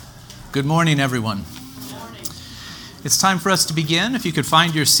Good morning, everyone. Good morning. It's time for us to begin. If you could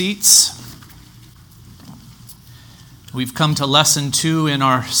find your seats. We've come to lesson 2 in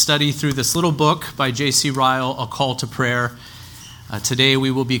our study through this little book by J.C. Ryle, A Call to Prayer. Today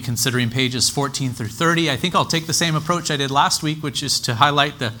we will be considering pages 14 through 30. I think I'll take the same approach I did last week, which is to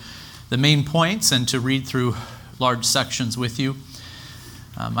highlight the main points and to read through large sections with you.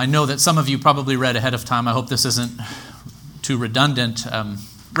 I know that some of you probably read ahead of time. I hope this isn't too redundant.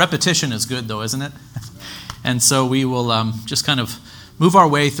 Repetition is good, though, isn't it? And so we will just kind of move our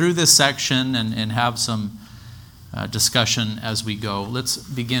way through this section and have some discussion as we go. Let's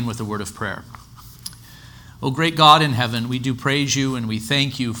begin with a word of prayer. O great God in heaven, we do praise you and we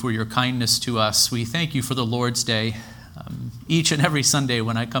thank you for your kindness to us. We thank you for the Lord's Day. Each and every Sunday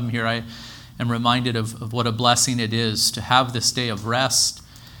when I come here, I am reminded of what a blessing it is to have this day of rest,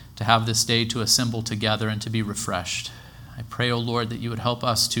 to have this day to assemble together and to be refreshed. I pray, O Lord, that you would help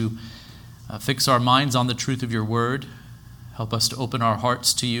us to fix our minds on the truth of your word. Help us to open our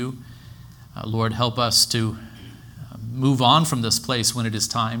hearts to you. Lord, help us to move on from this place when it is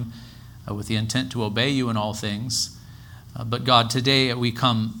time with the intent to obey you in all things. But God, today we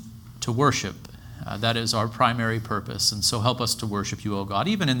come to worship. That is our primary purpose. And so help us to worship you, O God,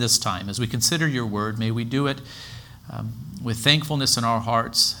 even in this time. As we consider your word, may we do it with thankfulness in our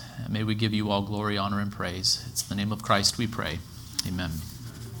hearts. May we give you all glory, honor, and praise. It's in the name of Christ we pray. Amen.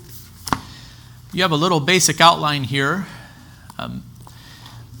 You have a little basic outline here.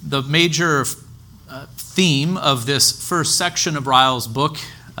 The major theme of this first section of Ryle's book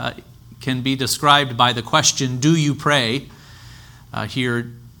can be described by the question, do you pray?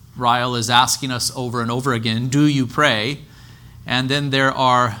 Here, Ryle is asking us over and over again, do you pray? And then there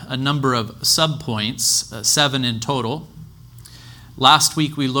are a number of subpoints, 7 in total. Last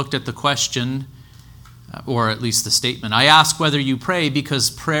week we looked at the question, or at least the statement, I ask whether you pray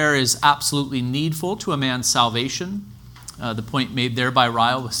because prayer is absolutely needful to a man's salvation. The point made there by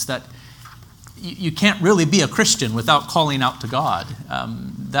Ryle was that you can't really be a Christian without calling out to God.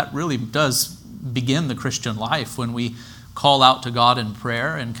 That really does begin the Christian life when we call out to God in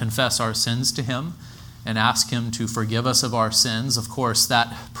prayer and confess our sins to him and ask him to forgive us of our sins. Of course,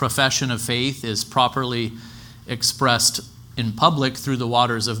 that profession of faith is properly expressed in public through the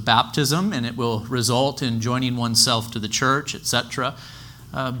waters of baptism, and it will result in joining oneself to the church, etc.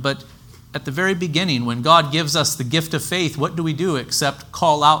 But at the very beginning, when God gives us the gift of faith, what do we do except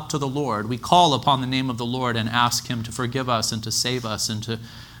call out to the Lord? We call upon the name of the Lord and ask him to forgive us and to save us and to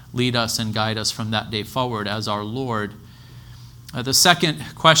lead us and guide us from that day forward as our Lord. The second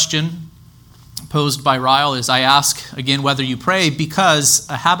question posed by Ryle is, I ask again whether you pray because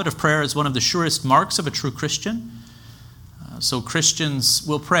a habit of prayer is one of the surest marks of a true Christian. So Christians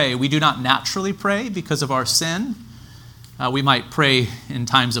will pray. We do not naturally pray because of our sin. We might pray in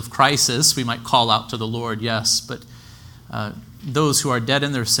times of crisis. We might call out to the Lord, yes, but those who are dead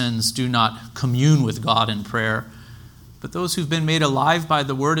in their sins do not commune with God in prayer. But those who've been made alive by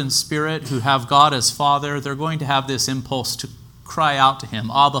the Word and Spirit, who have God as Father, they're going to have this impulse to cry out to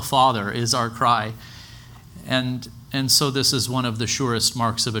him. Abba, Father, is our cry. And so this is one of the surest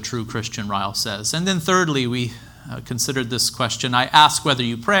marks of a true Christian, Ryle says. And then thirdly, we considered this question, I ask whether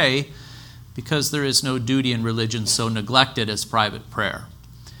you pray because there is no duty in religion so neglected as private prayer.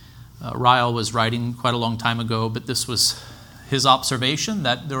 Ryle was writing quite a long time ago, but this was his observation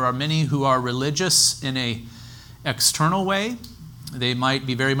that there are many who are religious in an external way. They might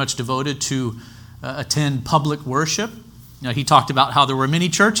be very much devoted to attend public worship. He talked about how there were many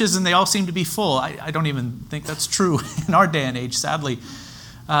churches and they all seemed to be full. I don't even think that's true in our day and age, sadly.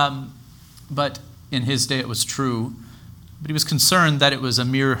 But in his day it was true. But he was concerned that it was a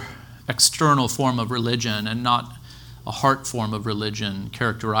mere external form of religion and not a heart form of religion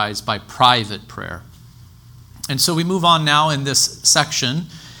characterized by private prayer. And so we move on now in this section,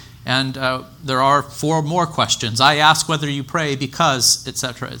 and there are 4 more questions. I ask whether you pray because,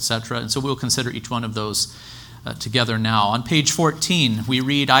 etc., etc. And so we'll consider each one of those together now. On page 14, we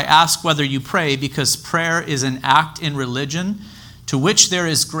read, I ask whether you pray because prayer is an act in religion to which there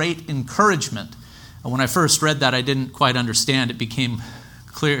is great encouragement. And when I first read that, I didn't quite understand. It became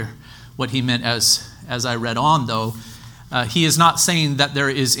clear what he meant as I read on, though. He is not saying that there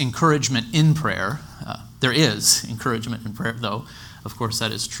is encouragement in prayer. There is encouragement in prayer, though. Of course,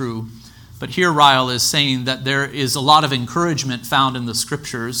 that is true. But here Ryle is saying that there is a lot of encouragement found in the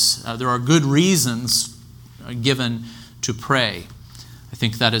Scriptures. There are good reasons given to pray. I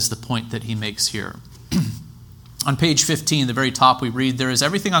think that is the point that he makes here. On page 15, the very top, we read, there is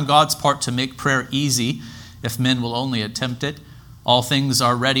everything on God's part to make prayer easy if men will only attempt it. All things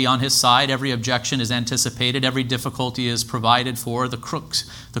are ready on his side. Every objection is anticipated. Every difficulty is provided for. The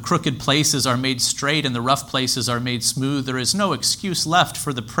crooked places are made straight, and the rough places are made smooth. There is no excuse left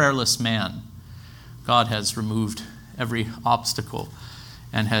for the prayerless man. God has removed every obstacle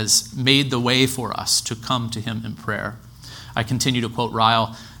and has made the way for us to come to him in prayer. I continue to quote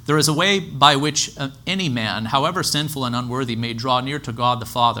Ryle. There is a way by which any man, however sinful and unworthy, may draw near to God the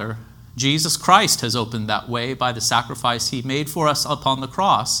Father. Jesus Christ has opened that way by the sacrifice he made for us upon the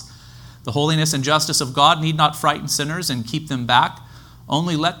cross. The holiness and justice of God need not frighten sinners and keep them back.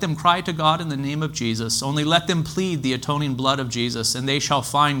 Only let them cry to God in the name of Jesus. Only let them plead the atoning blood of Jesus, and they shall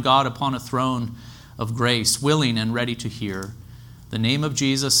find God upon a throne of grace, willing and ready to hear. The name of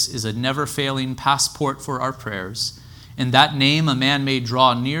Jesus is a never-failing passport for our prayers. In that name, a man may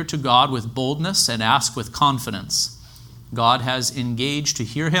draw near to God with boldness and ask with confidence. God has engaged to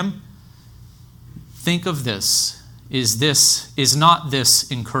hear him. Think of this. Is not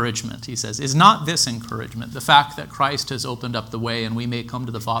this encouragement? He says, is not this encouragement? The fact that Christ has opened up the way and we may come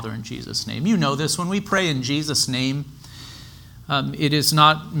to the Father in Jesus' name. You know this. When we pray in Jesus' name, it is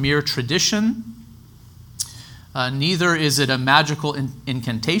not mere tradition. Neither is it a magical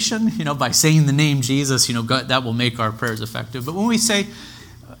incantation. By saying the name Jesus, God, that will make our prayers effective. But when we say,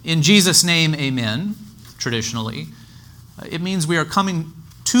 in Jesus' name, amen, traditionally, it means we are coming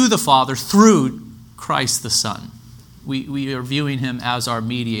to the Father through Christ the Son. We are viewing him as our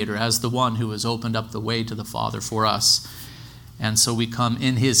mediator, as the one who has opened up the way to the Father for us. And so we come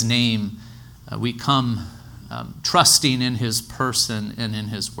in his name. We come trusting in his person and in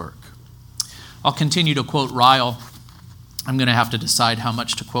his work. I'll continue to quote Ryle. I'm going to have to decide how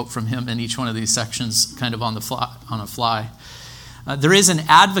much to quote from him in each one of these sections, kind of on a fly. There is an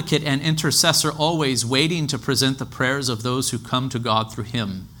advocate and intercessor always waiting to present the prayers of those who come to God through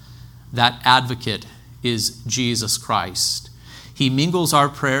him. That advocate is Jesus Christ. He mingles our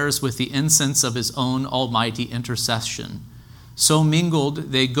prayers with the incense of his own almighty intercession. So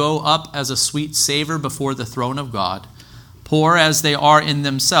mingled, they go up as a sweet savor before the throne of God. Poor as they are in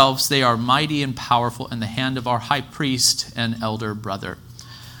themselves, they are mighty and powerful in the hand of our high priest and elder brother.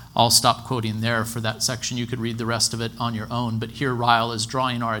 I'll stop quoting there for that section. You could read the rest of it on your own. But here Ryle is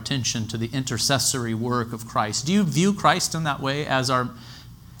drawing our attention to the intercessory work of Christ. Do you view Christ in that way as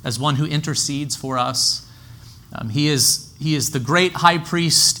one who intercedes for us? He is the great high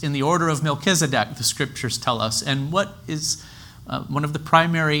priest in the order of Melchizedek, the scriptures tell us. And what is one of the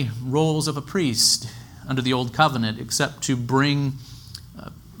primary roles of a priest under the Old Covenant, except to bring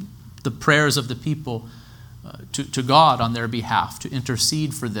the prayers of the people to God on their behalf, to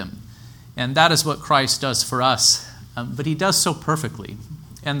intercede for them. And that is what Christ does for us. But he does so perfectly.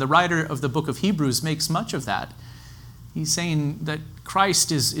 And the writer of the book of Hebrews makes much of that. He's saying that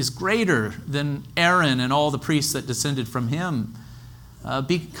Christ is greater than Aaron and all the priests that descended from him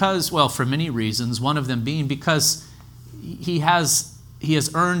because, for many reasons, one of them being because he has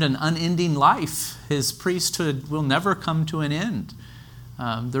earned an unending life. His priesthood will never come to an end.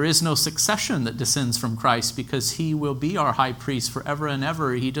 There is no succession that descends from Christ because he will be our high priest forever and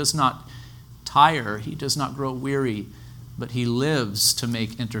ever. He does not tire. He does not grow weary, but he lives to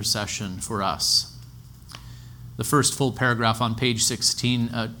make intercession for us. The first full paragraph on page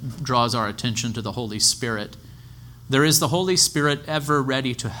 16 draws our attention to the Holy Spirit. There is the Holy Spirit ever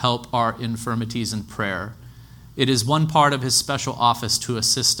ready to help our infirmities in prayer. It is one part of his special office to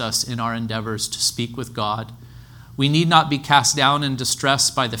assist us in our endeavors to speak with God. We need not be cast down in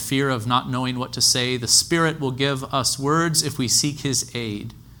distress by the fear of not knowing what to say. The Spirit will give us words if we seek his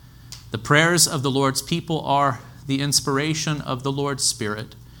aid. The prayers of the Lord's people are the inspiration of the Lord's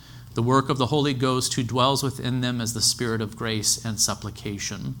Spirit, the work of the Holy Ghost who dwells within them as the Spirit of grace and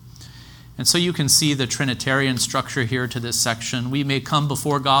supplication. And so you can see the Trinitarian structure here to this section. We may come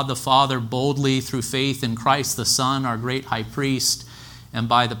before God the Father boldly through faith in Christ the Son, our great high priest, and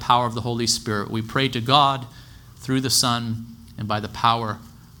by the power of the Holy Spirit. We pray to God through the Son and by the power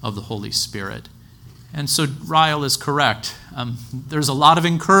of the Holy Spirit. And so Ryle is correct. There's a lot of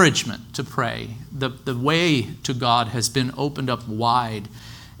encouragement to pray. The way to God has been opened up wide.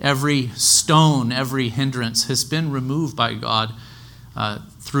 Every stone, every hindrance has been removed by God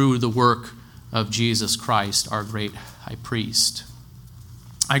through the work of Jesus Christ, our great high priest.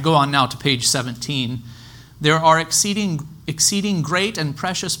 I go on now to page 17. There are exceeding great and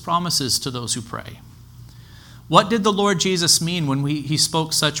precious promises to those who pray. What did the Lord Jesus mean when he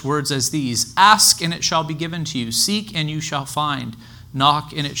spoke such words as these? Ask and it shall be given to you. Seek and you shall find.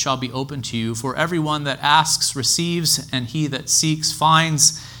 Knock and it shall be opened to you. For everyone that asks receives, and he that seeks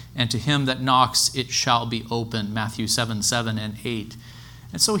finds, and to him that knocks it shall be opened. Matthew 7:7 and 8.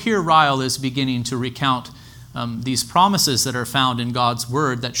 And so here Ryle is beginning to recount these promises that are found in God's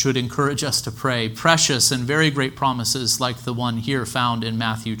word that should encourage us to pray, precious and very great promises like the one here found in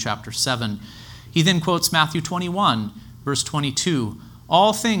Matthew chapter 7. He then quotes Matthew 21, verse 22,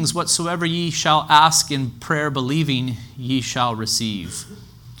 "All things whatsoever ye shall ask in prayer believing, ye shall receive."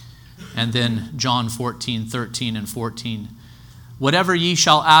 And then John 14, 13 and 14, "Whatever ye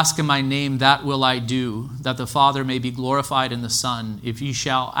shall ask in my name, that will I do, that the Father may be glorified in the Son. If ye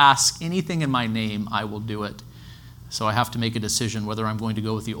shall ask anything in my name, I will do it." So I have to make a decision whether I'm going to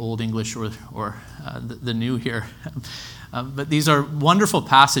go with the Old English or the New here. But these are wonderful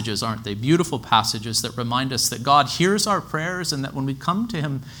passages, aren't they? Beautiful passages that remind us that God hears our prayers and that when we come to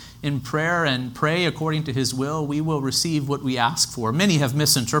him in prayer and pray according to his will, we will receive what we ask for. Many have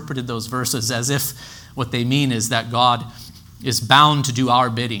misinterpreted those verses as if what they mean is that God is bound to do our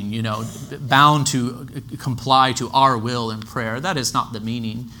bidding, bound to comply to our will in prayer. That is not the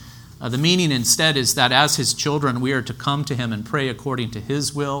meaning. The meaning instead is that as his children, we are to come to him and pray according to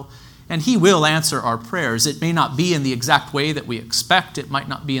his will, and he will answer our prayers. It may not be in the exact way that we expect. It might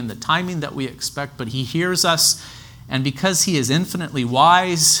not be in the timing that we expect, but he hears us, and because he is infinitely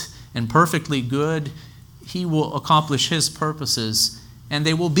wise and perfectly good, he will accomplish his purposes, and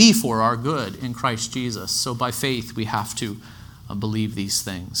they will be for our good in Christ Jesus. So by faith, we have to believe these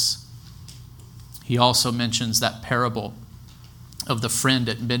things. He also mentions that parable of the friend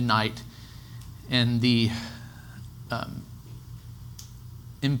at midnight and the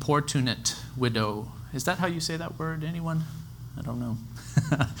importunate widow. Is that how you say that word? Anyone? I don't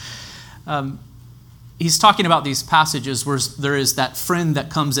know. He's talking about these passages where there is that friend that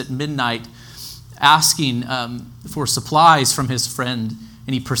comes at midnight asking for supplies from his friend,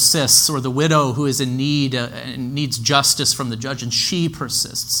 and he persists, or the widow who is in need and needs justice from the judge, and she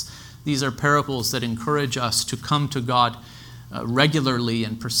persists. These are parables that encourage us to come to God regularly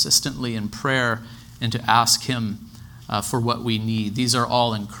and persistently in prayer and to ask him for what we need. These are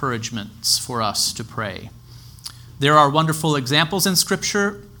all encouragements for us to pray. There are wonderful examples in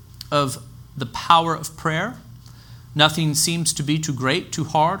Scripture of the power of prayer. Nothing seems to be too great, too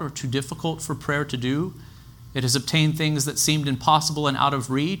hard, or too difficult for prayer to do. It has obtained things that seemed impossible and out of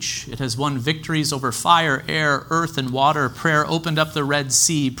reach. It has won victories over fire, air, earth, and water. Prayer opened up the Red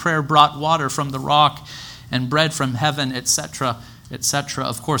Sea. Prayer brought water from the rock and bread from heaven, etc., etc.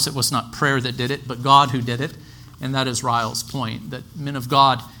 Of course, it was not prayer that did it, but God who did it. And that is Ryle's point, that men of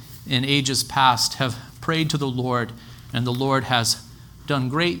God in ages past have prayed to the Lord, and the Lord has done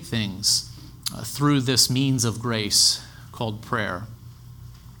great things through this means of grace called prayer.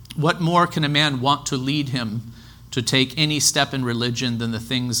 What more can a man want to lead him to take any step in religion than the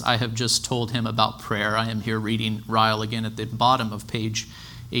things I have just told him about prayer? I am here reading Ryle again at the bottom of page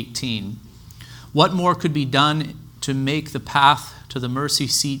 18. What more could be done to make the path to the mercy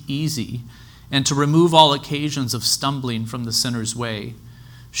seat easy and to remove all occasions of stumbling from the sinner's way?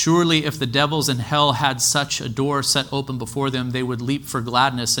 Surely if the devils in hell had such a door set open before them, they would leap for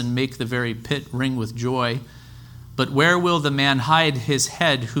gladness and make the very pit ring with joy. But where will the man hide his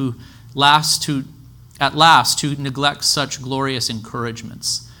head who at last to neglect such glorious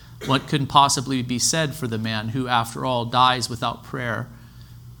encouragements? What can possibly be said for the man who, after all, dies without prayer?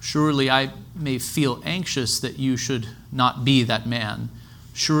 Surely I may feel anxious that you should not be that man.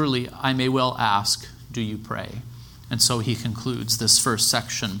 Surely I may well ask, do you pray? And so he concludes this first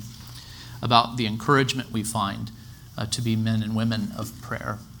section about the encouragement we find to be men and women of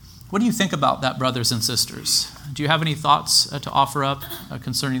prayer. What do you think about that, brothers and sisters? Do you have any thoughts to offer up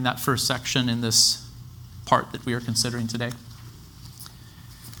concerning that first section in this part that we are considering today?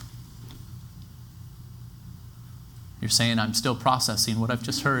 You're saying, I'm still processing what I've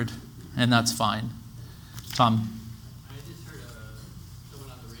just heard, and that's fine. Tom?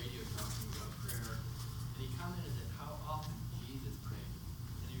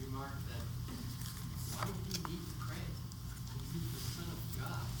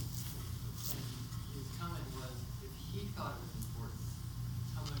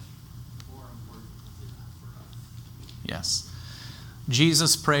 Yes.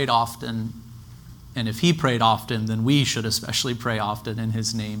 Jesus prayed often, and if he prayed often, then we should especially pray often in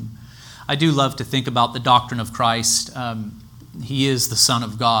his name. I do love to think about the doctrine of Christ. He is the Son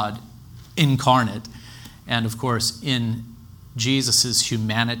of God incarnate, and of course, in Jesus'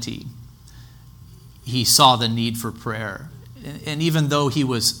 humanity, he saw the need for prayer. And even though he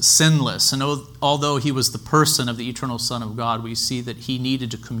was sinless, and although he was the person of the eternal Son of God, we see that he needed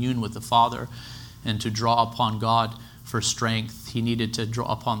to commune with the Father and to draw upon God for strength. He needed to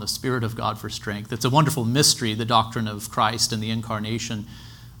draw upon the Spirit of God for strength. It's a wonderful mystery, the doctrine of Christ and the incarnation.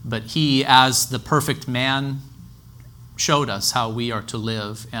 But he, as the perfect man, showed us how we are to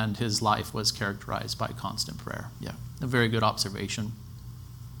live, and his life was characterized by constant prayer. Yeah, a very good observation.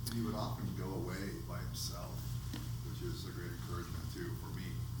 He would often go away by himself, which is a great encouragement too for me,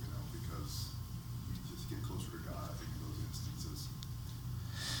 because you just get closer to God in those instances.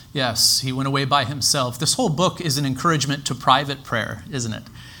 Yes, he went away by himself. This whole book is an encouragement to private prayer, isn't it?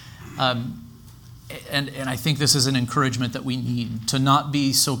 And I think this is an encouragement that we need, to not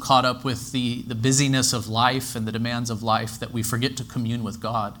be so caught up with the busyness of life and the demands of life that we forget to commune with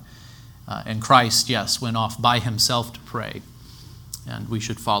God. And Christ, yes, went off by himself to pray. And we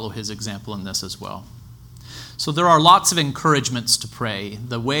should follow his example in this as well. So there are lots of encouragements to pray.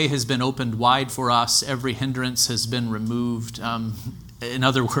 The way has been opened wide for us. Every hindrance has been removed. In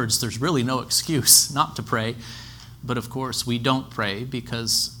other words, there's really no excuse not to pray. But of course, we don't pray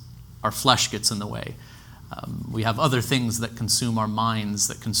because our flesh gets in the way. We have other things that consume our minds,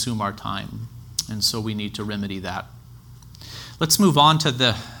 that consume our time. And so we need to remedy that. Let's move on to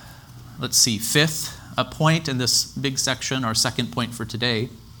the, fifth point in this big section, our second point for today.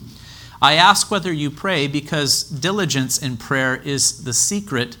 I ask whether you pray because diligence in prayer is the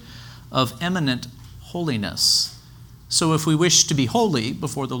secret of eminent holiness. So if we wish to be holy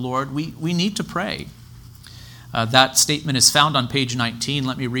before the Lord, we need to pray. That statement is found on page 19.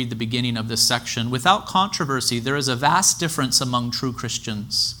 Let me read the beginning of this section. Without controversy, there is a vast difference among true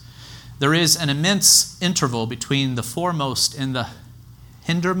Christians. There is an immense interval between the foremost and the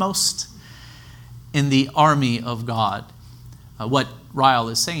hindermost in the army of God. What Ryle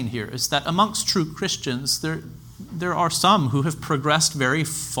is saying here is that amongst true Christians, there are some who have progressed very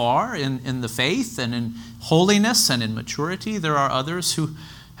far in the faith and in holiness and in maturity. There are others who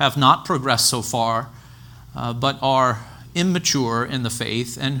have not progressed so far, but are immature in the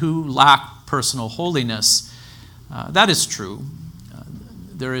faith and who lack personal holiness. That is true.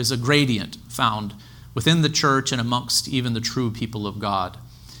 There is a gradient found within the church and amongst even the true people of God.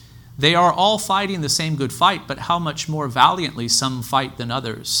 They are all fighting the same good fight, but how much more valiantly some fight than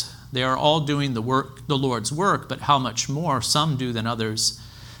others. They are all doing the Lord's work, but how much more some do than others.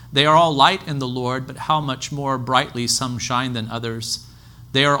 They are all light in the Lord, but how much more brightly some shine than others.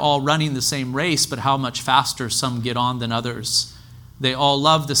 They are all running the same race, but how much faster some get on than others. They all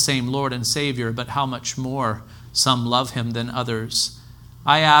love the same Lord and Savior, but how much more some love him than others.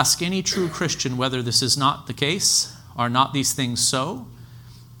 I ask any true Christian whether this is not the case. Are not these things so?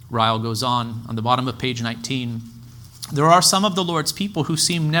 Ryle goes on the bottom of page 19. There are some of the Lord's people who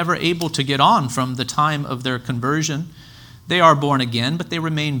seem never able to get on from the time of their conversion. They are born again, but they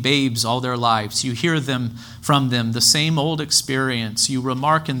remain babes all their lives. You hear from them the same old experience. You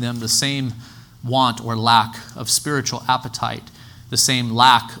remark in them the same want or lack of spiritual appetite, the same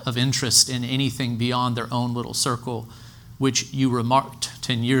lack of interest in anything beyond their own little circle, which you remarked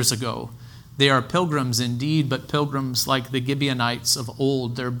 10 years ago. They are pilgrims indeed, but pilgrims like the Gibeonites of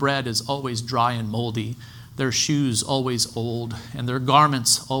old. Their bread is always dry and moldy, their shoes always old, and their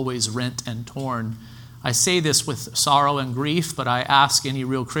garments always rent and torn. I say this with sorrow and grief, but I ask any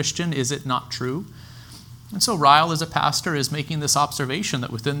real Christian, is it not true? And so Ryle, as a pastor, is making this observation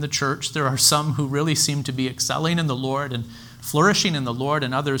that within the church there are some who really seem to be excelling in the Lord and flourishing in the Lord,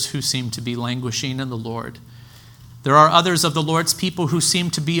 and others who seem to be languishing in the Lord. There are others of the Lord's people who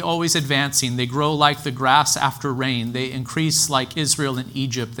seem to be always advancing. They grow like the grass after rain. They increase like Israel in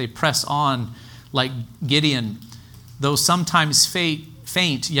Egypt. They press on like Gideon, though sometimes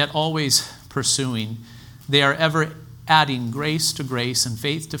faint, yet always pursuing. They are ever adding grace to grace and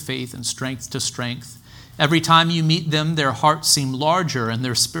faith to faith and strength to strength. Every time you meet them, their hearts seem larger and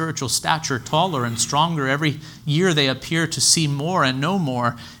their spiritual stature taller and stronger. Every year they appear to see more and know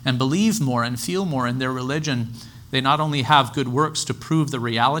more and believe more and feel more in their religion. They not only have good works to prove the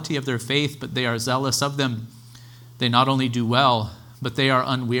reality of their faith, but they are zealous of them. They not only do well, but they are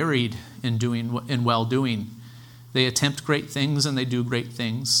unwearied in well-doing. They attempt great things and they do great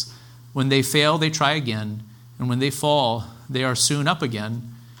things. When they fail, they try again. And when they fall, they are soon up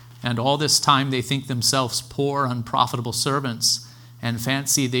again. And all this time they think themselves poor, unprofitable servants and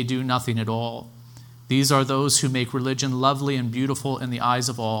fancy they do nothing at all. These are those who make religion lovely and beautiful in the eyes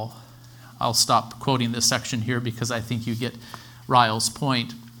of all. I'll stop quoting this section here because I think you get Ryle's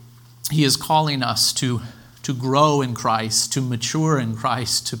point. He is calling us to grow in Christ, to mature in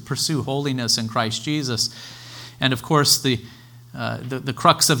Christ, to pursue holiness in Christ Jesus. And of course, the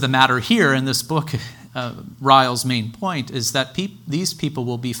crux of the matter here in this book, Ryle's main point, is that these people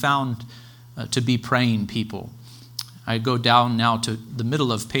will be found to be praying people. I go down now to the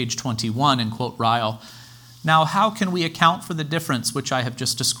middle of page 21 and quote Ryle. Now, how can we account for the difference which I have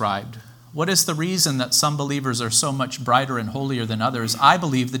just described? What is the reason that some believers are so much brighter and holier than others? I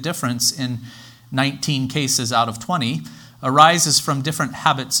believe the difference in 19 cases out of 20, arises from different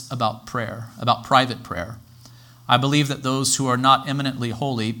habits about prayer, about private prayer. I believe that those who are not eminently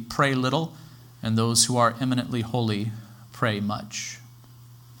holy pray little, and those who are eminently holy pray much.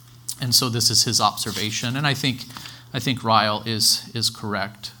 And so this is his observation, and I think Ryle is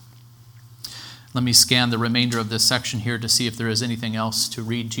correct. Let me scan the remainder of this section here to see if there is anything else to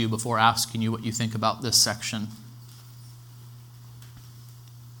read to you before asking you what you think about this section.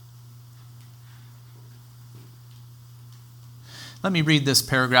 Let me read this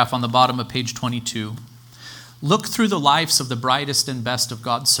paragraph on the bottom of page 22. Look through the lives of the brightest and best of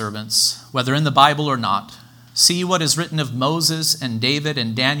God's servants, whether in the Bible or not. See what is written of Moses and David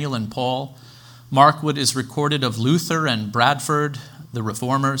and Daniel and Paul. Mark what is recorded of Luther and Bradford, the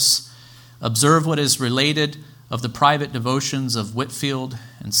reformers. Observe what is related of the private devotions of Whitefield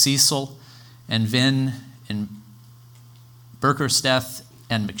and Cecil and Venn and Bickersteth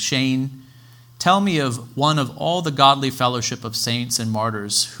and McShane. Tell me of one of all the godly fellowship of saints and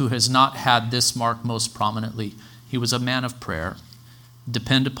martyrs who has not had this mark most prominently. He was a man of prayer.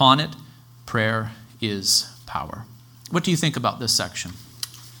 Depend upon it, prayer is power. What do you think about this section?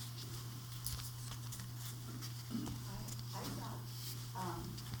 I thought,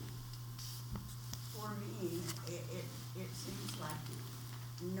 for me, it seems like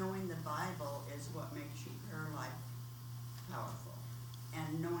knowing the Bible is what makes your prayer life powerful.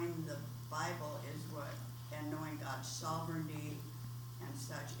 And knowing the Bible is what, and knowing God's sovereignty and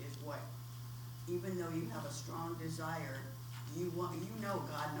such is what, even though you have a strong desire, you know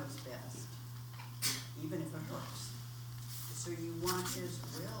God knows best, even if it hurts. So you want His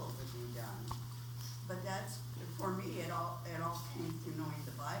will to be done. But that's, for me, it all came through knowing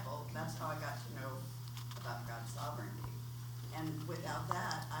the Bible. That's how I got to know about God's sovereignty. And without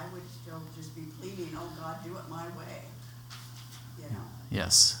that, I would still just be pleading, oh God, do it my way. You know.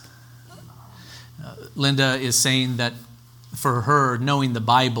 Yes. Linda is saying that for her, knowing the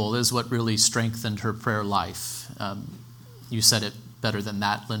Bible is what really strengthened her prayer life. You said it better than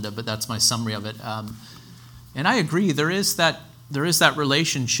that, Linda, but that's my summary of it. And I agree, there is that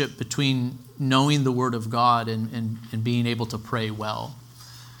relationship between knowing the Word of God and being able to pray well.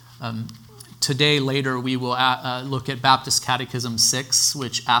 Today, later, we will look at Baptist Catechism 6,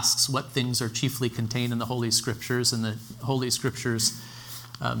 which asks what things are chiefly contained in the Holy Scriptures, and the Holy Scriptures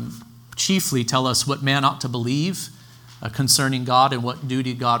chiefly tell us what man ought to believe concerning God and what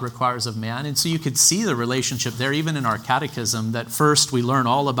duty God requires of man. And so you could see the relationship there, even in our catechism, that first we learn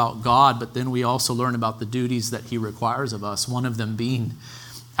all about God, but then we also learn about the duties that He requires of us, one of them being,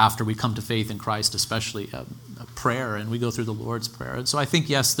 after we come to faith in Christ, especially a prayer, and we go through the Lord's Prayer. And so I think,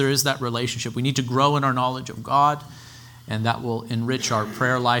 yes, there is that relationship. We need to grow in our knowledge of God, and that will enrich our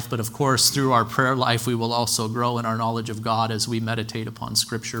prayer life. But of course, through our prayer life, we will also grow in our knowledge of God as we meditate upon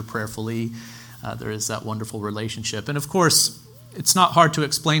Scripture prayerfully. There is that wonderful relationship. And of course, it's not hard to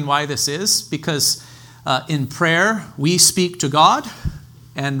explain why this is, because in prayer, we speak to God.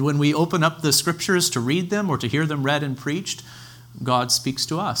 And when we open up the Scriptures to read them or to hear them read and preached, God speaks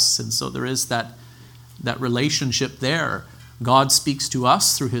to us. And so there is that relationship there. God speaks to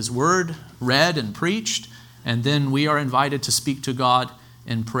us through His Word, read and preached. And then we are invited to speak to God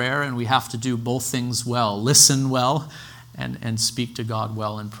in prayer, and we have to do both things well. Listen well and speak to God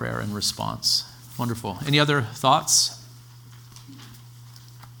well in prayer and response. Wonderful. Any other thoughts?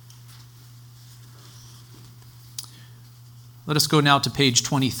 Let us go now to page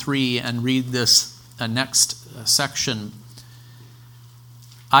 23 and read this next section.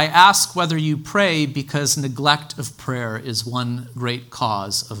 I ask whether you pray because neglect of prayer is one great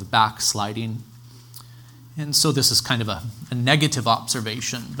cause of backsliding. And so this is kind of a negative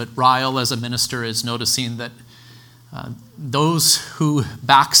observation, but Ryle, as a minister, is noticing that those who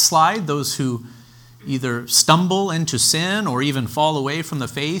backslide, those who either stumble into sin or even fall away from the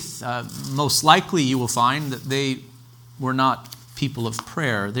faith, most likely you will find that they were not people of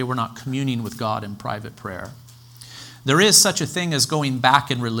prayer. They were not communing with God in private prayer. There is such a thing as going back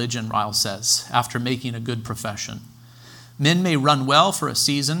in religion, Ryle says, after making a good profession. Men may run well for a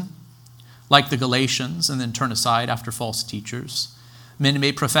season, like the Galatians, and then turn aside after false teachers. Men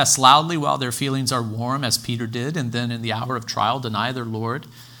may profess loudly while their feelings are warm, as Peter did, and then in the hour of trial deny their Lord.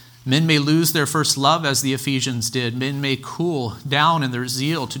 Men may lose their first love, as the Ephesians did. Men may cool down in their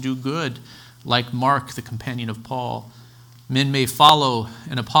zeal to do good, like Mark, the companion of Paul. Men may follow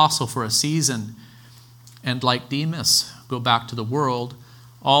an apostle for a season, and like Demas, go back to the world.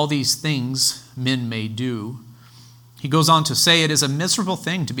 All these things men may do. He goes on to say, it is a miserable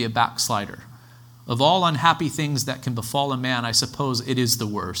thing to be a backslider. Of all unhappy things that can befall a man, I suppose it is the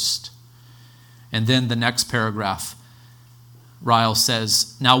worst. And then the next paragraph, Ryle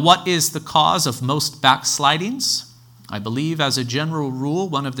says, "Now what is the cause of most backslidings? I believe as a general rule,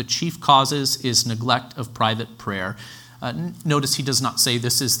 one of the chief causes is neglect of private prayer." Notice he does not say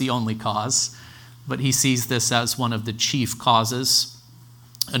this is the only cause, but he sees this as one of the chief causes,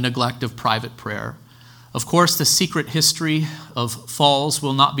 a neglect of private prayer. Of course, the secret history of falls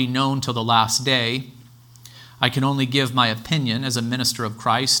will not be known till the last day. I can only give my opinion as a minister of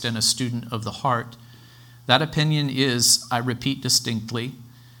Christ and a student of the heart. That opinion is, I repeat distinctly,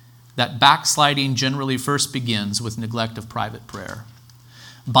 that backsliding generally first begins with neglect of private prayer.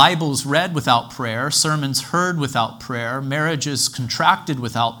 Bibles read without prayer, sermons heard without prayer, marriages contracted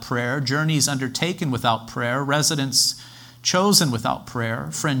without prayer, journeys undertaken without prayer, residence chosen without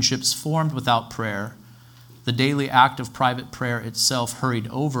prayer, friendships formed without prayer, the daily act of private prayer itself hurried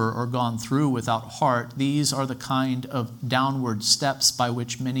over or gone through without heart. These are the kind of downward steps by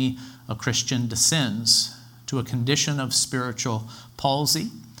which many a Christian descends to a condition of spiritual palsy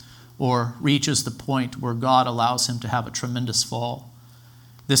or reaches the point where God allows him to have a tremendous fall.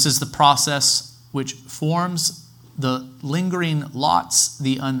 This is the process which forms the lingering Lots,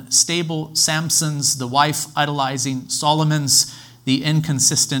 the unstable Samsons, the wife-idolizing Solomons, the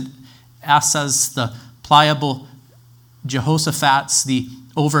inconsistent Asas, the pliable Jehoshaphat's, the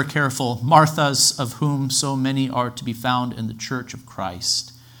over-careful Marthas, of whom so many are to be found in the church of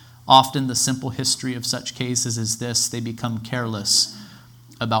Christ. Often the simple history of such cases is this: they become careless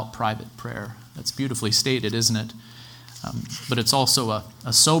about private prayer. That's beautifully stated, isn't it? But it's also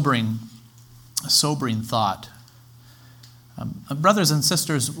a sobering thought. Brothers and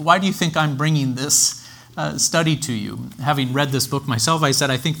sisters, why do you think I'm bringing this study to you? Having read this book myself, I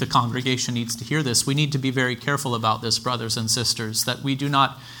said, I think the congregation needs to hear this. We need to be very careful about this, brothers and sisters, that we do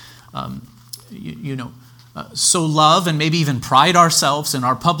not, so love and maybe even pride ourselves in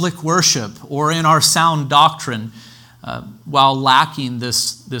our public worship or in our sound doctrine while lacking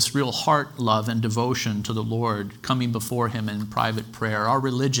this real heart love and devotion to the Lord, coming before Him in private prayer. Our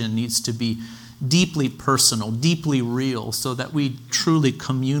religion needs to be deeply personal, deeply real, so that we truly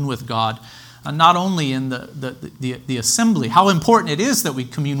commune with God, not only in the assembly, how important it is that we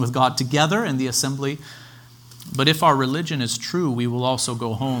commune with God together in the assembly, but if our religion is true, we will also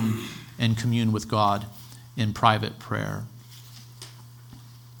go home and commune with God in private prayer.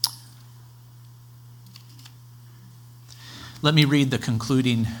 Let me read the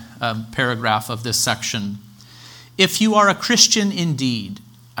concluding paragraph of this section. If you are a Christian indeed,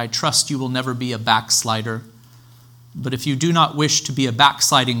 I trust you will never be a backslider. But if you do not wish to be a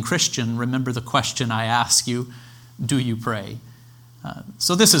backsliding Christian, remember the question I ask you: do you pray?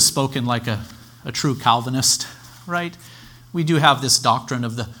 So this is spoken like a true Calvinist, right? We do have this doctrine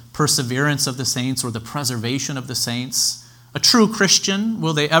of the perseverance of the saints or the preservation of the saints. A true Christian,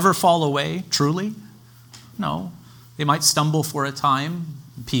 will they ever fall away, truly? No. They might stumble for a time,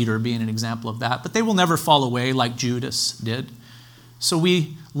 Peter being an example of that, but they will never fall away like Judas did. So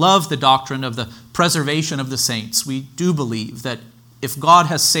we love the doctrine of the preservation of the saints. We do believe that if God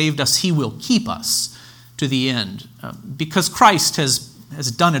has saved us, He will keep us to the end because Christ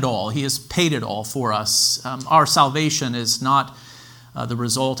has done it all. He has paid it all for us. Our salvation is not the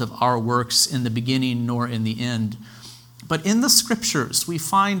result of our works in the beginning nor in the end. But in the Scriptures, we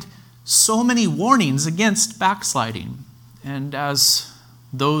find so many warnings against backsliding. And as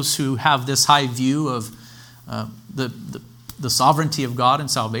those who have this high view of the sovereignty of God and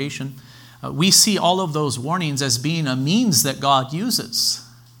salvation, we see all of those warnings as being a means that God uses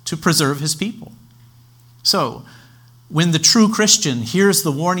to preserve His people. So, when the true Christian hears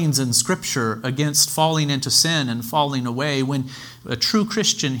the warnings in Scripture against falling into sin and falling away, when a true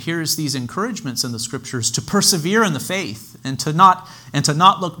Christian hears these encouragements in the Scriptures to persevere in the faith and to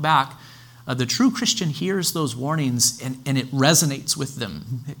not look back, the true Christian hears those warnings and it resonates with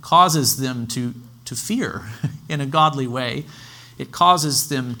them. It causes them to fear in a godly way. It causes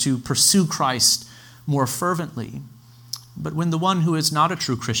them to pursue Christ more fervently. But when the one who is not a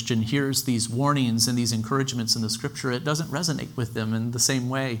true Christian hears these warnings and these encouragements in the Scripture, it doesn't resonate with them in the same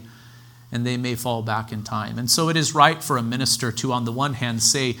way, and they may fall back in time. And so it is right for a minister to, on the one hand,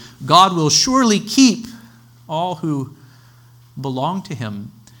 say, God will surely keep all who belong to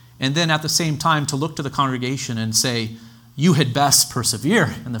Him, and then at the same time to look to the congregation and say, you had best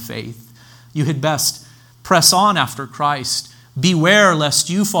persevere in the faith. You had best press on after Christ. Beware lest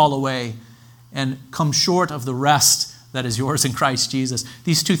you fall away and come short of the rest that is yours in Christ Jesus.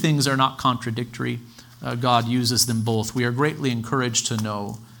 These two things are not contradictory. God uses them both. We are greatly encouraged to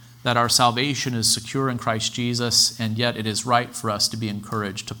know that our salvation is secure in Christ Jesus, and yet it is right for us to be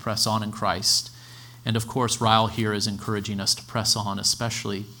encouraged to press on in Christ. And of course, Ryle here is encouraging us to press on,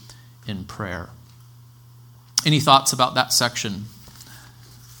 especially in prayer. Any thoughts about that section?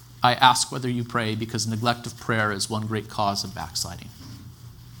 I ask whether you pray because neglect of prayer is one great cause of backsliding.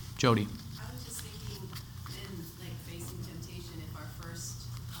 Jody. I was just thinking, in like facing temptation, if our first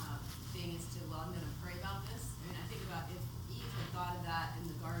thing is to, well, I'm going to pray about this. I mean, I think about if Eve had thought of that in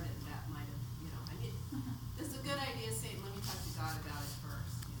the garden, that might have, I mean, it's a good idea, Satan. Let me talk to God about it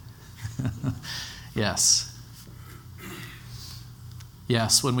first. Yes.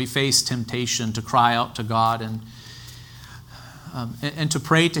 Yes, when we face temptation, to cry out to God and to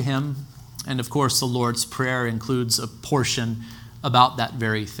pray to Him. And of course, the Lord's Prayer includes a portion about that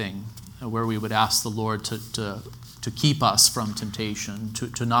very thing, where we would ask the Lord to keep us from temptation,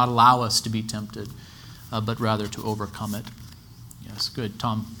 to not allow us to be tempted, but rather to overcome it. Yes, good.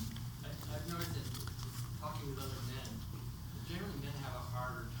 Tom? I've noticed that talking with other men, generally men have a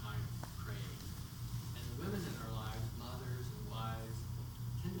harder time praying. And the women in our lives, mothers and wives,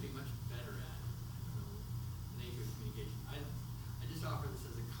 tend to be much better at it. Native communication. I just offer this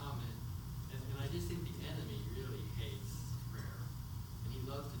as a comment, and I just think the enemy really hates prayer. And he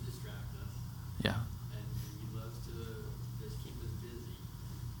loves to distract us. Yeah. And he loves to just keep us busy.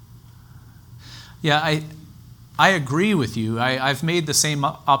 Yeah, I agree with you. I've made the same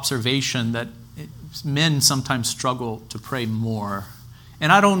observation that men sometimes struggle to pray more.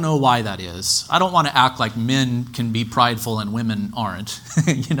 And I don't know why that is. I don't want to act like men can be prideful and women aren't.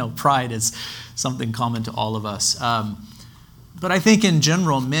 Pride is something common to all of us. But I think in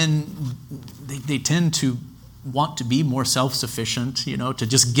general, men, they tend to want to be more self-sufficient, to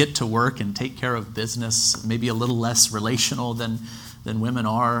just get to work and take care of business, maybe a little less relational than women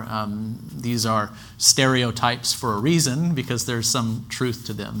are. These are stereotypes for a reason, because there's some truth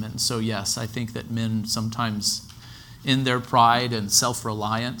to them. And so, yes, I think that men sometimes, in their pride and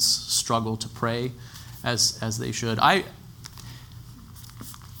self-reliance, struggle to pray as they should. I'll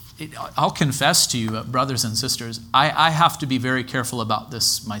confess to you, brothers and sisters, I have to be very careful about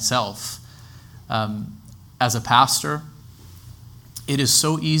this myself. As a pastor, it is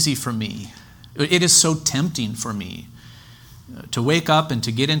so easy for me, it is so tempting for me to wake up and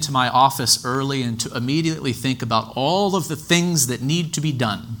to get into my office early and to immediately think about all of the things that need to be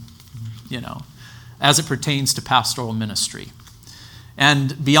done, as it pertains to pastoral ministry.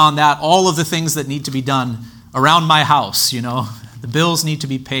 And beyond that, all of the things that need to be done around my house, the bills need to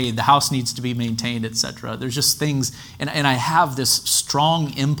be paid, the house needs to be maintained, etc. There's just things, and I have this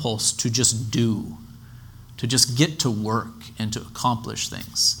strong impulse to just get to work and to accomplish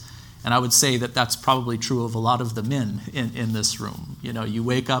things. And I would say that that's probably true of a lot of the men in this room. You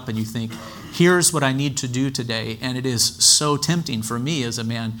wake up and you think, here's what I need to do today. And it is so tempting for me as a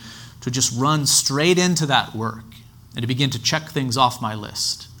man to just run straight into that work and to begin to check things off my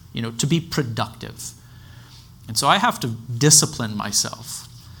list, to be productive. And so I have to discipline myself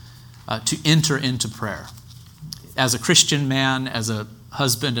to enter into prayer. As a Christian man, as a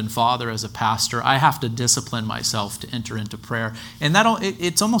husband and father, as a pastor, I have to discipline myself to enter into prayer. And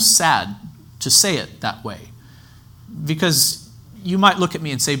it's almost sad to say it that way, because you might look at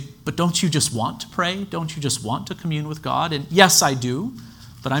me and say, but don't you just want to pray? Don't you just want to commune with God? And yes, I do,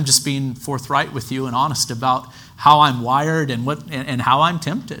 but I'm just being forthright with you and honest about how I'm wired and how I'm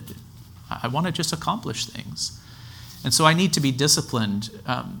tempted. I want to just accomplish things. And so I need to be disciplined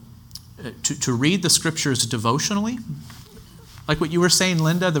to read the scriptures devotionally. Like what you were saying,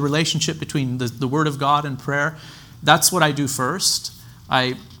 Linda, the relationship between the Word of God and prayer, that's what I do first.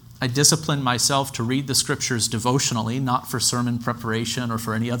 I discipline myself to read the scriptures devotionally, not for sermon preparation or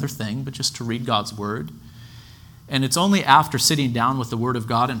for any other thing, but just to read God's Word. And it's only after sitting down with the Word of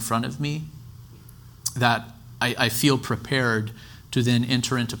God in front of me that I feel prepared to then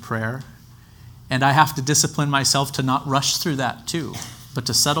enter into prayer. And I have to discipline myself to not rush through that too, but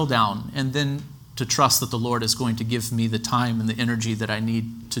to settle down and then to trust that the Lord is going to give me the time and the energy that I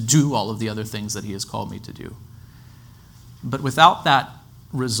need to do all of the other things that He has called me to do. But without that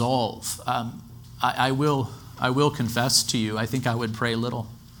resolve, I will confess to you, I think I would pray little.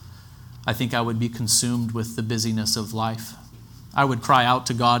 I think I would be consumed with the busyness of life. I would cry out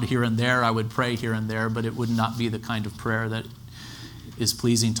to God here and there, I would pray here and there, but it would not be the kind of prayer that is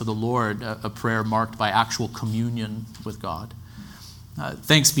pleasing to the Lord, a prayer marked by actual communion with God.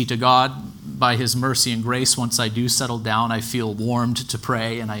 Thanks be to God, by His mercy and grace, once I do settle down, I feel warmed to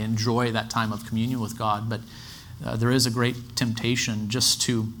pray and I enjoy that time of communion with God. But there is a great temptation just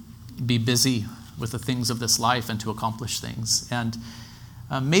to be busy with the things of this life and to accomplish things. And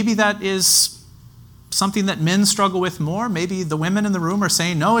maybe that is something that men struggle with more. Maybe the women in the room are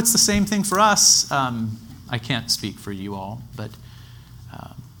saying, no, it's the same thing for us. I can't speak for you all, but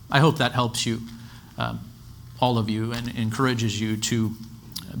I hope that helps you, all of you, and encourages you to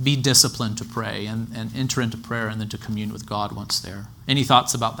be disciplined to pray and enter into prayer and then to commune with God once there. Any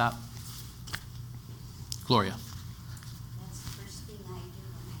thoughts about that? Gloria. That's the first thing I do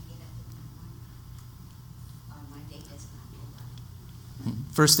when I get up in the morning, or my day does not go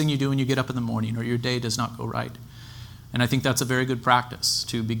right. First thing you do when you get up in the morning or your day does not go right. And I think that's a very good practice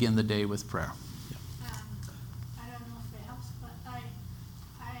to begin the day with prayer. I don't know if it helps, but I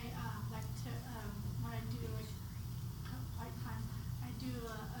like to, when I do like quiet time,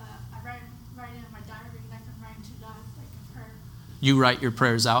 I write in my diary, like I'm writing to God, like a prayer. You write your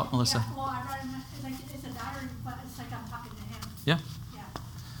prayers out, Melissa? Yeah, well, I write in like it's a diary, but it's like I'm talking to him. Yeah.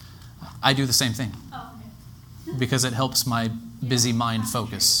 Yeah. I do the same thing Oh, okay. because it helps my busy mind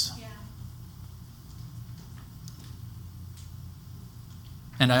focus. Yeah.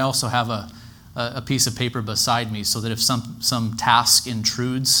 And I also have a piece of paper beside me so that if some task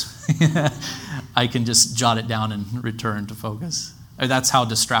intrudes, I can just jot it down and return to focus. That's how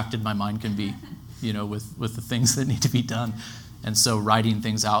distracted my mind can be, with the things that need to be done. And so writing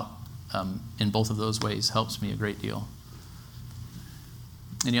things out in both of those ways helps me a great deal.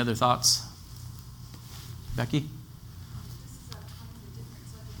 Any other thoughts? Becky? This is a kind of a different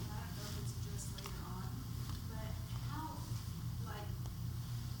subject, and I don't know if it's addressed later on, but how,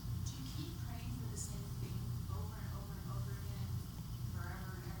 do you keep praying for the same thing over and over and over again, forever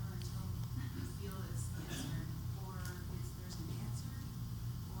and ever until you feel it's answered, or there's an answer,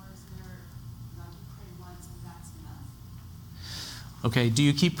 or is there, you pray once and that's enough? Okay, do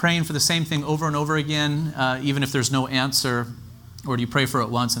you keep praying for the same thing over and over again, even if there's no answer, or do you pray for it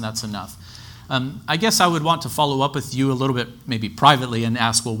once and that's enough? I guess I would want to follow up with you a little bit, maybe privately, and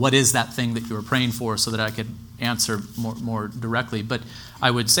ask, well, what is that thing that you were praying for so that I could answer more directly? But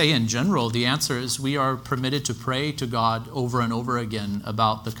I would say in general, the answer is we are permitted to pray to God over and over again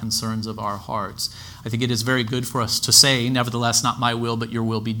about the concerns of our hearts. I think it is very good for us to say, nevertheless, not my will, but your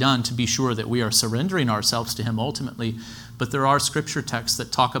will be done, to be sure that we are surrendering ourselves to him ultimately. But there are scripture texts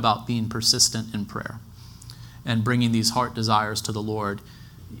that talk about being persistent in prayer and bringing these heart desires to the Lord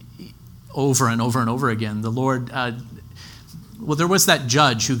over and over and over again. The Lord, there was that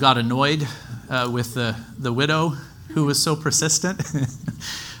judge who got annoyed with the widow who was so persistent.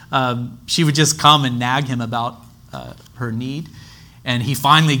 She would just come and nag him about her need, and he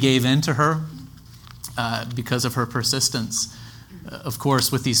finally gave in to her because of her persistence. Of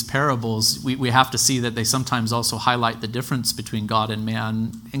course, with these parables, we have to see that they sometimes also highlight the difference between God and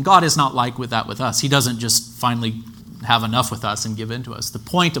man. And God is not like that with us. He doesn't just finally have enough with us and give in to us. The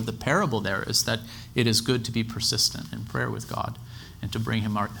point of the parable there is that it is good to be persistent in prayer with God and to bring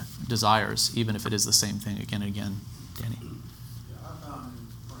him our desires, even if it is the same thing again and again. Danny? Yeah, I found in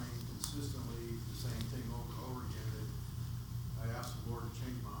praying consistently the same thing over and over again that I asked the Lord to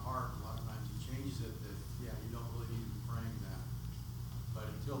change my heart. A lot of times he changes it that, you don't really need to be praying that.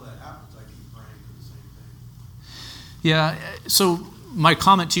 But until that happens, I keep praying for the same thing. Yeah, so my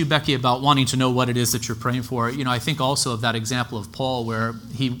comment to you, Becky, about wanting to know what it is that you're praying for, I think also of that example of Paul where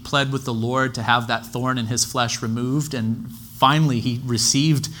he pled with the Lord to have that thorn in his flesh removed, and finally he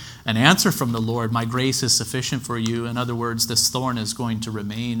received an answer from the Lord, my grace is sufficient for you. In other words, this thorn is going to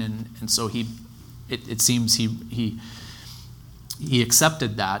remain, and so it seems he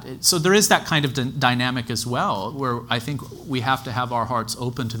accepted that. So there is that kind of dynamic as well, where I think we have to have our hearts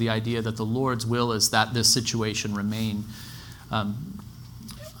open to the idea that the Lord's will is that this situation remain.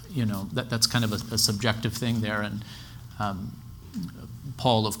 That's kind of a subjective thing there. And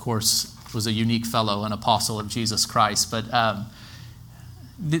Paul, of course, was a unique fellow, an apostle of Jesus Christ. But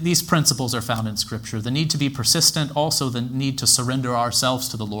these principles are found in Scripture. The need to be persistent, also the need to surrender ourselves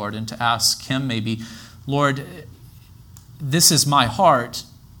to the Lord and to ask him maybe, Lord, this is my heart.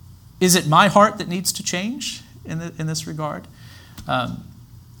 Is it my heart that needs to change in this regard?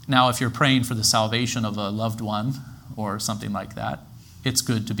 Now, if you're praying for the salvation of a loved one or something like that, it's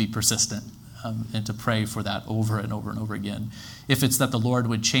good to be persistent and to pray for that over and over and over again. If it's that the Lord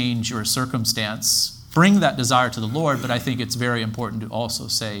would change your circumstance, bring that desire to the Lord, but I think it's very important to also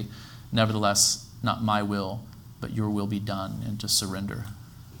say, nevertheless, not my will, but your will be done, and to surrender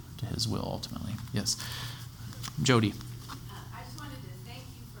to his will ultimately. Yes. Jody. I just wanted to thank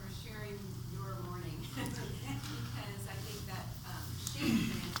you for sharing your morning because I think that shame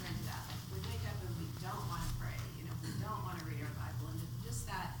can enter into that. Like we wake up and we don't want to pray, we don't want to read our Bible, and just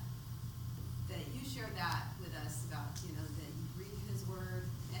that you shared that with us about that you read his word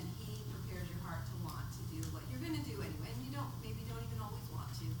and he prepares your heart to want to do what you're going to do anyway, and you don't even always want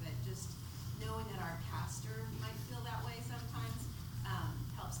to, but just knowing that our pastor might feel that way sometimes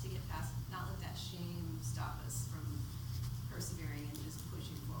helps to get past, not let that shame stop us from persevering and just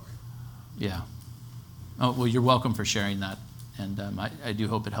pushing forward. Yeah. Oh, well, you're welcome for sharing that. And I do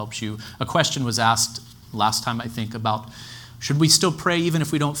hope it helps you. A question was asked last time, I think, about should we still pray even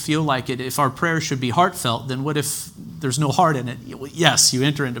if we don't feel like it? If our prayer should be heartfelt, then what if there's no heart in it? Yes, you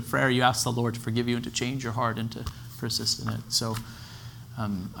enter into prayer, you ask the Lord to forgive you and to change your heart and to persist in it. So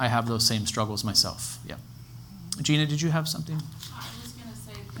I have those same struggles myself. Yeah. Gina, did you have something? I was going to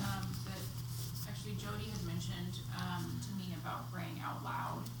say that actually Jody had mentioned to me about praying out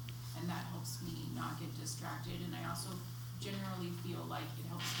loud, and that helps me not get distracted. And I also generally feel like it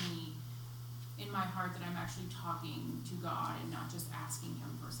helps me in my heart that I'm actually talking to God and not just asking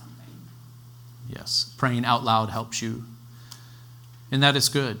him for something. Yes, praying out loud helps you. And that is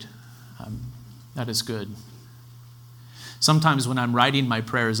good. That is good. Sometimes when I'm writing my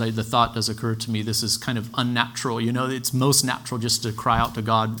prayers, the thought does occur to me, this is kind of unnatural. You know, it's most natural just to cry out to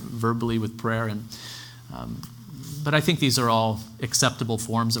God verbally with prayer. But I think these are all acceptable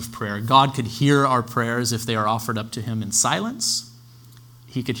forms of prayer. God could hear our prayers if they are offered up to him in silence.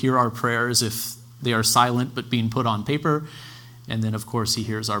 He could hear our prayers if they are silent but being put on paper. And then, of course, he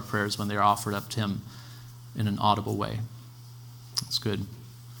hears our prayers when they are offered up to him in an audible way. That's good.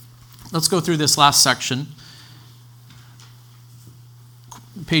 Let's go through this last section.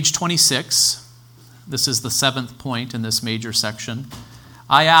 Page 26. This is the 7th point in this major section.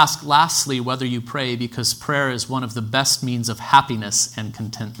 I ask, lastly, whether you pray, because prayer is one of the best means of happiness and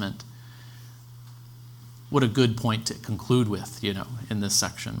contentment. What a good point to conclude with, in this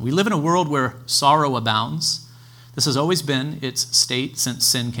section. We live in a world where sorrow abounds. This has always been its state since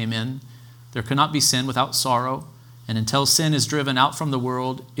sin came in. There cannot be sin without sorrow, and until sin is driven out from the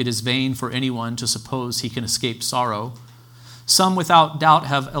world, it is vain for anyone to suppose he can escape sorrow. Some, without doubt,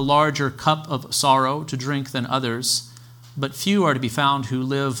 have a larger cup of sorrow to drink than others, but few are to be found who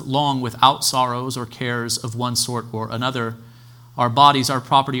live long without sorrows or cares of one sort or another. Our bodies, our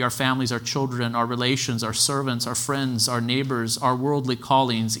property, our families, our children, our relations, our servants, our friends, our neighbors, our worldly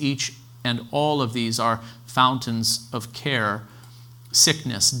callings, each and all of these are fountains of care.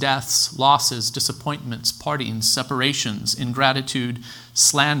 Sickness, deaths, losses, disappointments, partings, separations, ingratitude,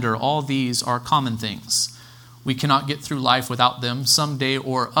 slander, all these are common things. We cannot get through life without them. Someday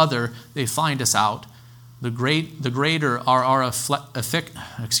or other, they find us out. The greater are our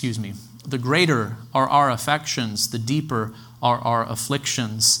affections, the deeper are our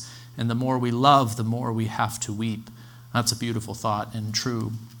afflictions, and the more we love, the more we have to weep. That's a beautiful thought and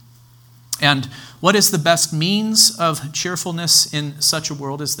true. And what is the best means of cheerfulness in such a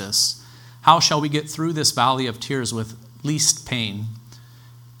world as this? How shall we get through this valley of tears with least pain?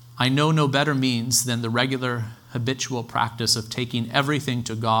 I know no better means than the regular, habitual practice of taking everything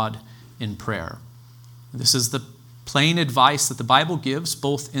to God in prayer. This is the plain advice that the Bible gives,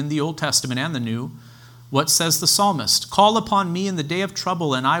 both in the Old Testament and the New. What says the psalmist? Call upon me in the day of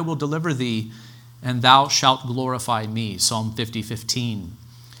trouble, and I will deliver thee, and thou shalt glorify me. Psalm 50:15.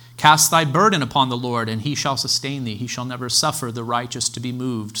 Cast thy burden upon the Lord, and he shall sustain thee. He shall never suffer the righteous to be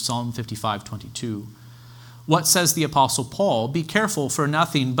moved. Psalm 55:22. What says the Apostle Paul? Be careful for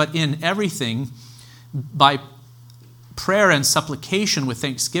nothing, but in everything, by prayer and supplication with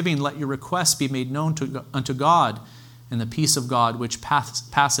thanksgiving, let your requests be made known unto God, and the peace of God, which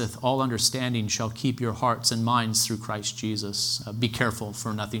passeth all understanding, shall keep your hearts and minds through Christ Jesus. Be careful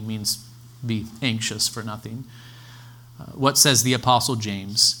for nothing means be anxious for nothing. What says the Apostle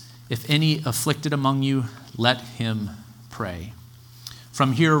James? If any afflicted among you, let him pray.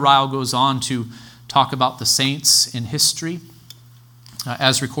 From here, Ryle goes on to talk about the saints in history,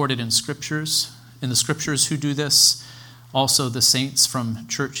 as recorded in the scriptures who do this, also the saints from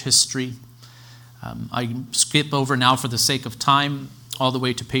church history. I skip over now for the sake of time all the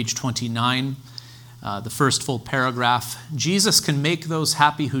way to page 29, the first full paragraph. Jesus can make those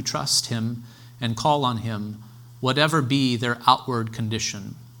happy who trust him and call on him, whatever be their outward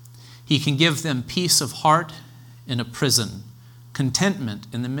condition. He can give them peace of heart in a prison, contentment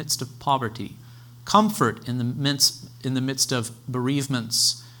in the midst of poverty, comfort in the midst of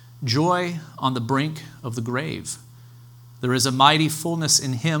bereavements, joy on the brink of the grave. There is a mighty fullness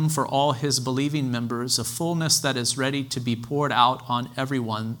in him for all his believing members, a fullness that is ready to be poured out on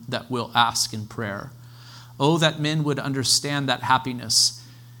everyone that will ask in prayer. Oh, that men would understand that happiness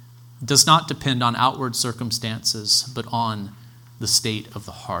does not depend on outward circumstances, but on the state of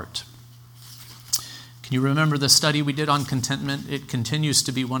the heart. Can you remember the study we did on contentment? It continues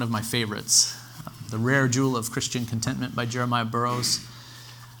to be one of my favorites. The Rare Jewel of Christian Contentment by Jeremiah Burroughs.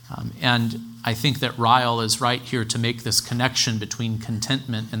 And I think that Ryle is right here to make this connection between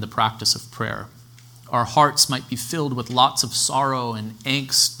contentment and the practice of prayer. Our hearts might be filled with lots of sorrow and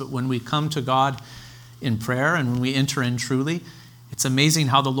angst, but when we come to God in prayer and when we enter in truly, it's amazing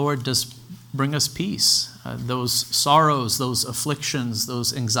how the Lord does bring us peace. Those sorrows, those afflictions,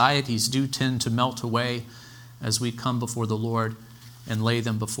 those anxieties do tend to melt away as we come before the Lord and lay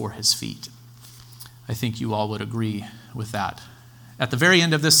them before his feet. I think you all would agree with that. At the very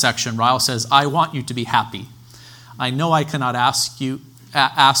end of this section, Ryle says, I want you to be happy. I know I cannot ask you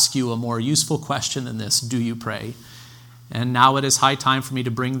a more useful question than this. Do you pray? And now it is high time for me to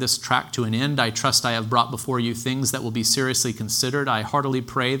bring this tract to an end. I trust I have brought before you things that will be seriously considered. I heartily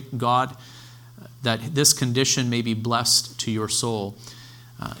pray, God, that this condition may be blessed to your soul.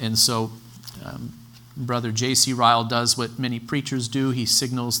 Brother J.C. Ryle does what many preachers do. He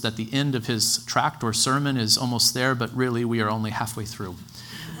signals that the end of his tract or sermon is almost there, but really we are only halfway through.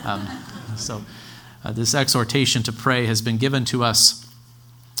 This exhortation to pray has been given to us,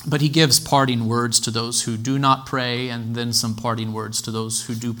 but he gives parting words to those who do not pray, and then some parting words to those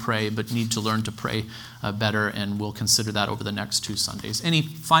who do pray but need to learn to pray better, and we'll consider that over the next 2 Sundays. Any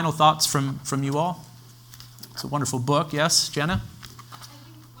final thoughts from you all? It's a wonderful book. Yes, Jenna? I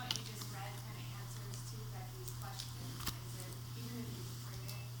think what you just read kind of answers to Becky's question, is that even if you pray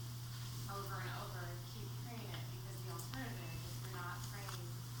it over and over, keep praying it, because the alternative, if we're not praying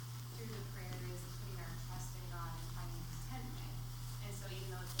through the prayer, is putting our trust in God and finding contentment. And so even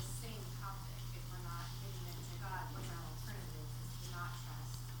though it's the same topic, if we're not giving it to God, what's our alternative is to not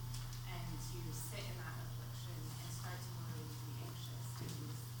trust and to sit in that affliction and start to worry and be anxious.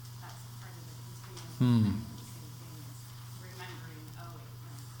 And that's part of the continuum. Remembering, oh wait,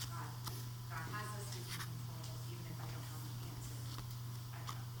 no, God has us in control, even if I don't know the answer. I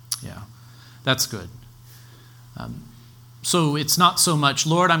don't know. Yeah, that's good. So it's not so much,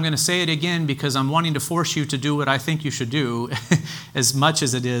 Lord, I'm going to say it again because I'm wanting to force you to do what I think you should do, as much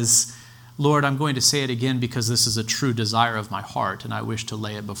as it is, Lord, I'm going to say it again because this is a true desire of my heart, and I wish to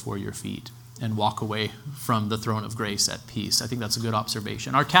lay it before your feet and walk away from the throne of grace at peace. I think that's a good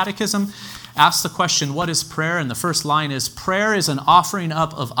observation. Our catechism asks the question, what is prayer? And the first line is, prayer is an offering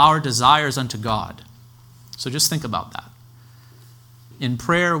up of our desires unto God. So just think about that. In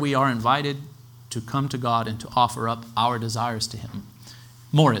prayer, we are invited to come to God and to offer up our desires to him.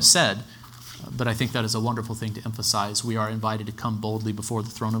 More is said, but I think that is a wonderful thing to emphasize. We are invited to come boldly before the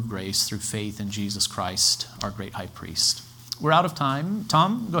throne of grace through faith in Jesus Christ, our great high priest. We're out of time.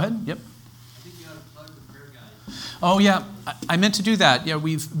 Tom, go ahead. Yep. I think you ought to plug the prayer guide. Oh, yeah. I meant to do that. Yeah,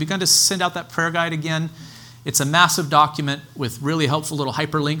 we've begun to send out that prayer guide again. It's a massive document with really helpful little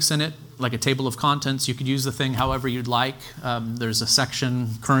hyperlinks in it, like a table of contents. You could use the thing however you'd like. There's a section,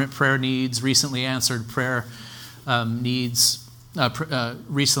 current prayer needs, recently answered prayer needs,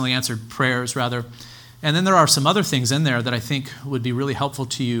 recently answered prayers, rather. And then there are some other things in there that I think would be really helpful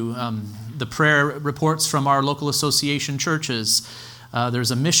to you. The prayer reports from our local association churches. There's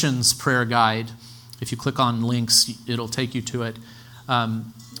a missions prayer guide. If you click on links, it'll take you to it.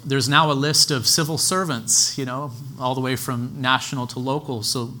 There's now a list of civil servants, all the way from national to local.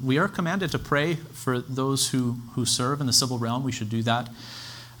 So we are commanded to pray for those who serve in the civil realm. We should do that.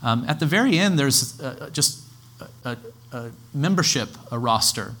 At the very end, there's just a membership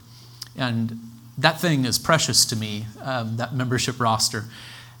roster. And that thing is precious to me, that membership roster.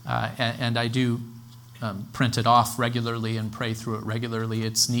 And I do print it off regularly and pray through it regularly.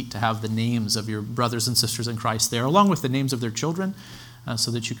 It's neat to have the names of your brothers and sisters in Christ there, along with the names of their children,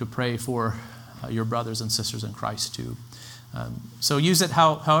 so that you could pray for your brothers and sisters in Christ too. So use it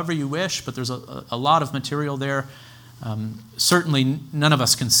however you wish, but there's a lot of material there. Certainly none of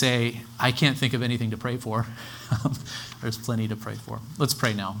us can say, I can't think of anything to pray for. There's plenty to pray for. Let's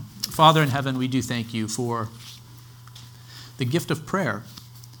pray now. Father in heaven, we do thank you for the gift of prayer.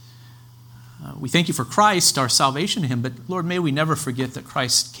 We thank you for Christ, our salvation in him, but Lord, may we never forget that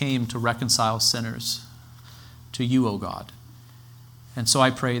Christ came to reconcile sinners to you, O God. And so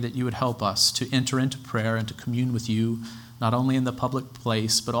I pray that you would help us to enter into prayer and to commune with you, not only in the public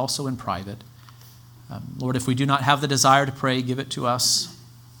place, but also in private. Lord, if we do not have the desire to pray, give it to us.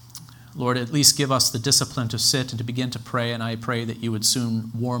 Lord, at least give us the discipline to sit and to begin to pray, and I pray that you would soon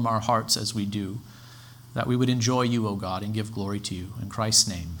warm our hearts as we do, that we would enjoy you, O God, and give glory to you. In Christ's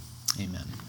name, amen.